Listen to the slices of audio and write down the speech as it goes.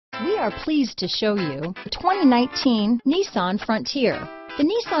We are pleased to show you the 2019 Nissan Frontier. The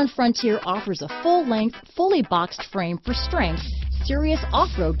Nissan Frontier offers a full-length, fully boxed frame for strength, serious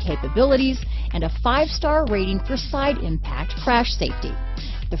off-road capabilities, and a 5-star rating for side impact crash safety.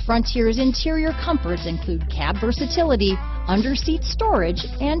 The Frontier's interior comforts include cab versatility, under-seat storage,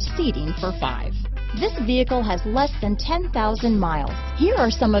 and seating for 5. This vehicle has less than 10,000 miles. Here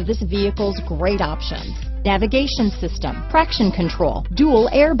are some of this vehicle's great options: navigation system, traction control, dual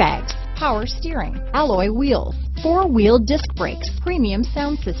airbags, power steering, alloy wheels, 4-wheel disc brakes, premium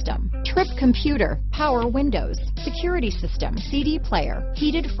sound system, trip computer, power windows, security system, CD player,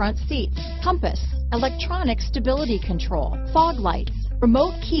 heated front seats, compass, electronic stability control, fog lights,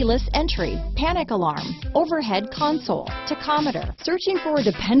 remote keyless entry, panic alarm, overhead console, tachometer. Searching for a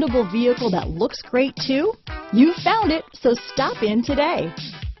dependable vehicle that looks great too? You found it, so stop in today.